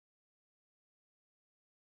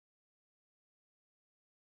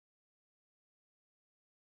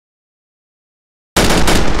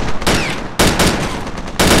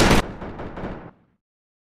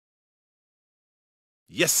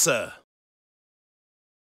Yes, sir.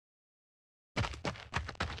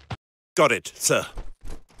 Got it, sir.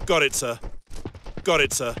 Got it, sir. Got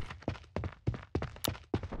it, sir.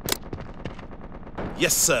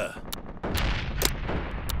 Yes, sir.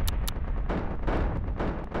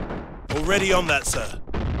 Already on that, sir.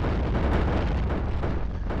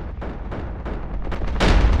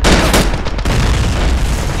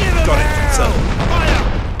 Got it, sir. Fire!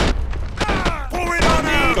 Pour it on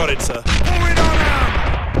him! Got it, sir. Pour it on him!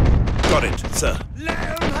 Got it, sir. Let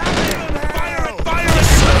him have it! Fire it! Fire Yes,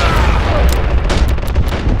 it! sir.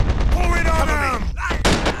 Pour it on him!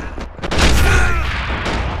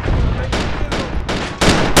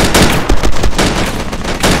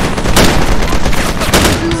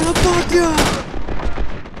 ¡La patria!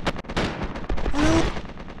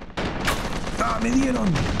 ¡Ah, me dieron!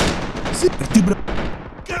 Sí. Estoy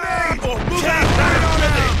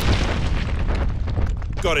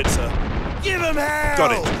Got it, sir. Give him hell!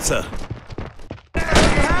 Got it, sir.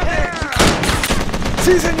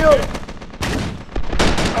 ¡Sí, señor!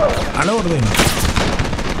 a la orden.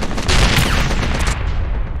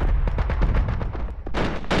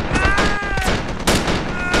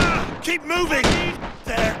 Keep moving!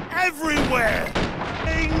 They're everywhere!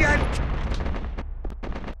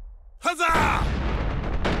 Huzzah!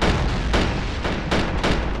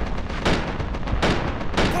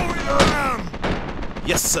 Pour it on!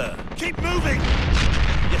 Yes, sir. Keep moving!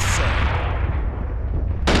 Yes, sir.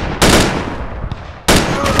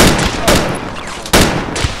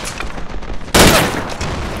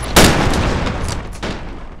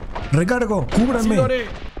 Recargo, cúbranme.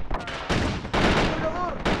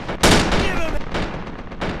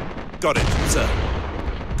 Got it, sir.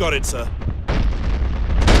 Got it, sir.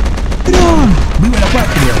 ¡Tirón! ¡Viva la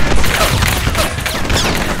patria!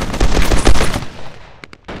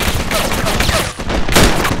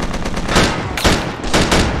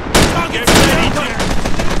 Target ready!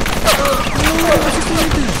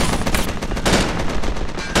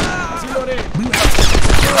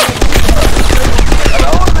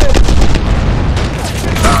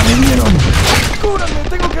 ¡Ah, me dieron! ¡Cúbrame!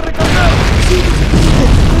 ¡Tengo que recargar! ¡Sí!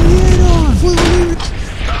 ¡Me dieron! ¡Fuego libre!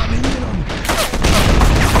 ¡Ah, me dieron!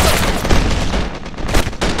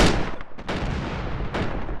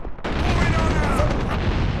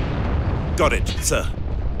 Got it, sir.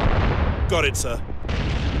 Got it, sir.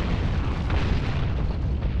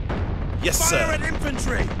 Yes, Fire at sir.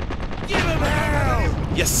 infantry! Give him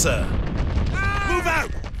hell! Yes, sir. Move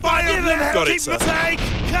out! Fire Got them! it, Keep sir. the take!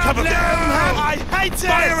 Cover Let me. them have! I hate it!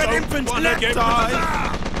 Fire at infantry! Let die!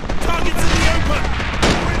 Targets in the open!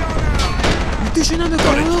 ¡Me estoy llenando el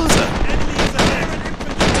Got cargador! it, sir. Enemy is ahead!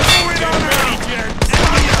 Pour it on ready, gents!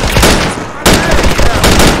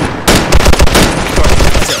 Got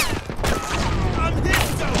it, sir. I'm hit,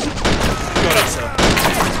 though! Got it, sir.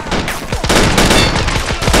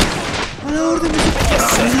 ¡A la orden! Yes, ¡Me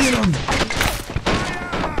sir. dieron!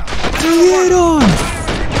 ¡Me dieron!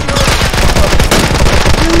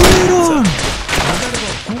 ¡Me dieron! Recargo,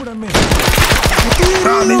 cúbranme. ¡Me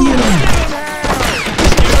 ¡Ah, me dieron! dieron!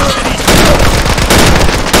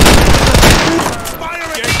 Fire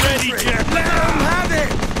at Get ready, gents! Let them have it!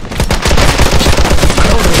 ¡A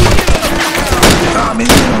la orden! ¡Ah, me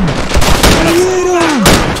dieron! ¡Me dieron!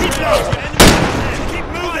 Keep low! Keep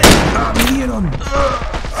moving! ¡Ah, me dieron!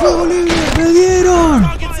 ¡Fuego libre! ¡Me dieron!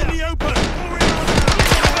 Targets in the open! Pour it on!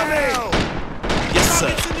 Give him hell! Yes, sir.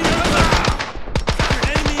 Targets in the open!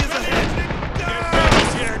 Enemy is ahead! Get ready,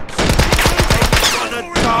 gents! Gonna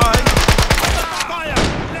die! Fire!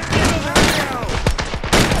 Let him have hell!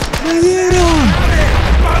 ¡Me dieron!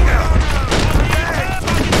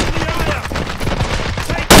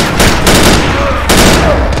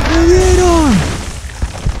 ¡Me dieron!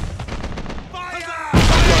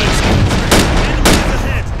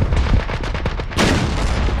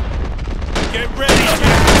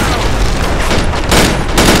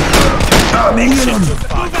 ¡Ah, me dieron!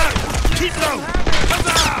 ¡Ah,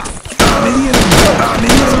 me dieron! ¡Ah, me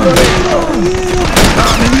dieron!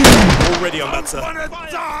 ¡Ah, me dieron! Already on that, sir. ¡A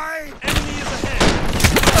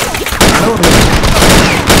la orden!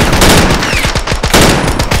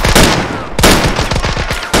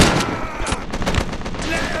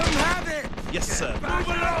 Yes, sir.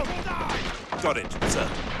 Got it, sir.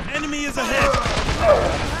 Enemy is ahead.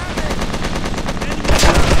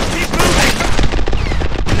 Keep moving.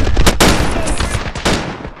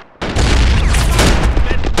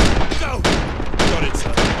 Go. Got it,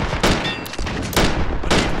 sir.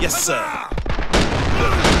 Yes, sir.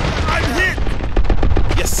 I'm hit.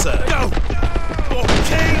 Yes, sir. Go. For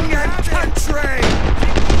king and country.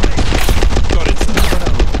 Got it, sir.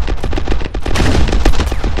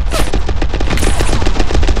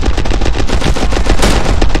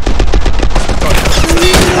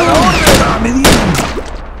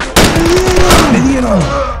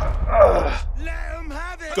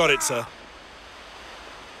 Got it, sir.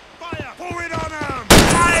 Fire! Pour it on him!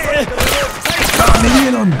 ¡Ah, me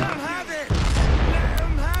dieron! Let him have it! Let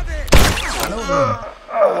him have it!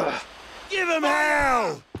 Give him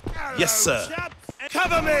hell! Yes, sir.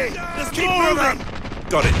 Cover me! Just keep moving!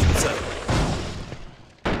 Got it, sir.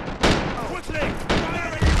 Quickly! Fire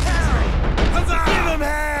at hell! Huzzah! Give him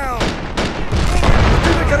hell!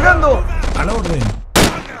 ¡Estoy recargando! ¡A la orden!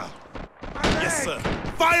 Yes, sir.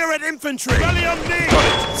 Fire at infantry! Rally on me! Got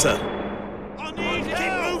it, sir. I need help!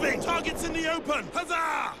 Keep moving! Targets in the open!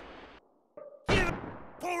 Huzzah!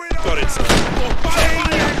 Pour it on! Got it, sir. Fire!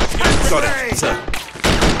 Got it, sir.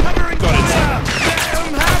 Covering Got it, fire! Let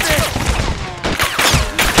him have it!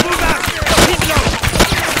 Move out! Keep low!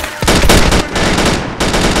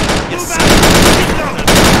 Yes, Move sir. out! Keep low!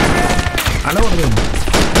 ¡A la orden!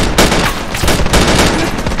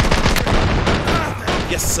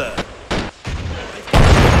 Yes, sir.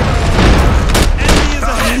 Enemy is ¡Ah,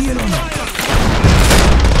 me ahead! dieron!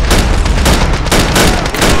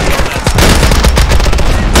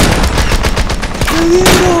 ¡Me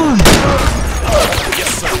dieron! Yes,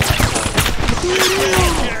 sir. ¡Me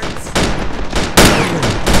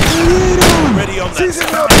dieron! Ready on that, sir. ¡Me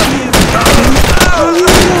dieron!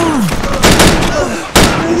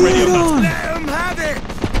 ¡Me dieron! Let him have it!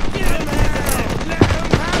 Give him hell! Let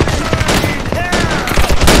him have it!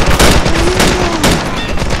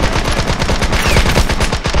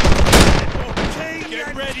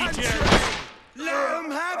 Get ready, Jerry! Let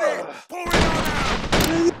him have it! Pour it on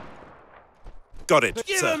him! Got it,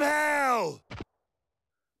 Give sir. him hell!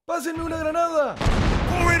 ¡Pásenme una granada!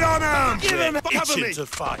 Pour it on him! Give him cover Itching me! to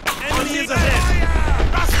fight. Enemy is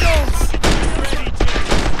ahead! Rascals!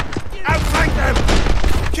 Outflank them!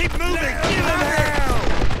 Keep moving! Give him hell!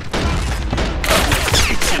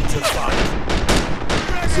 Itching to fight.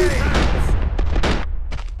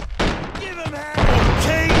 Give him hell! For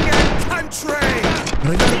king and country!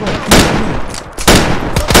 ¡Recargo!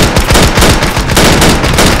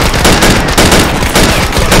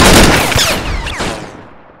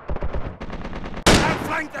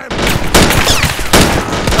 Outflank them!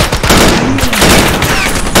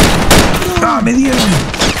 ¡Ah, me dieron!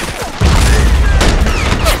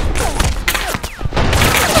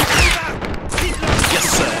 Yes,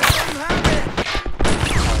 sir.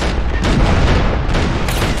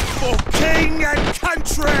 For king and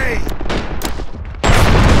country!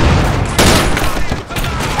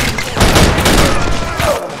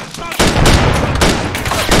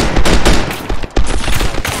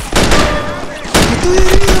 ¡Estoy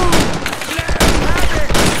herido!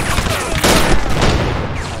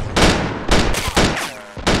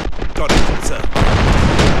 Got it, sir.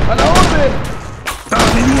 ¡A la orden! ¡Ah,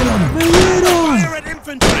 me dieron! ¡Me dieron! Fire at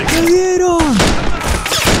infantry! ¡Me dieron!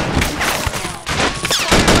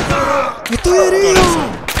 ¡Estoy herido!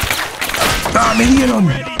 ¡Ah, me dieron!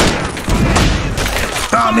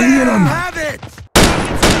 ¡Ah, me dieron! Have it!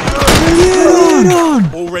 ¡Me dieron!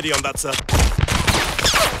 All ready on that, sir.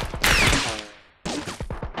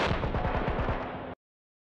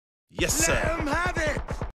 Yes, Let sir. him have it!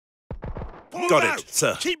 Pull Got out. it,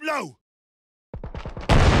 sir. Keep low!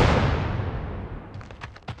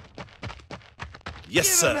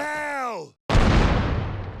 Yes, Give him sir. hell!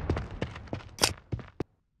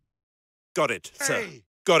 Got it, sir. Hey.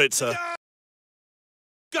 Got it, sir.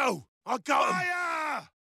 Go! I got him! Fire!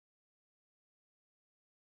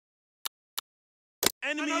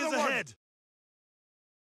 Enemy Another is one. ahead!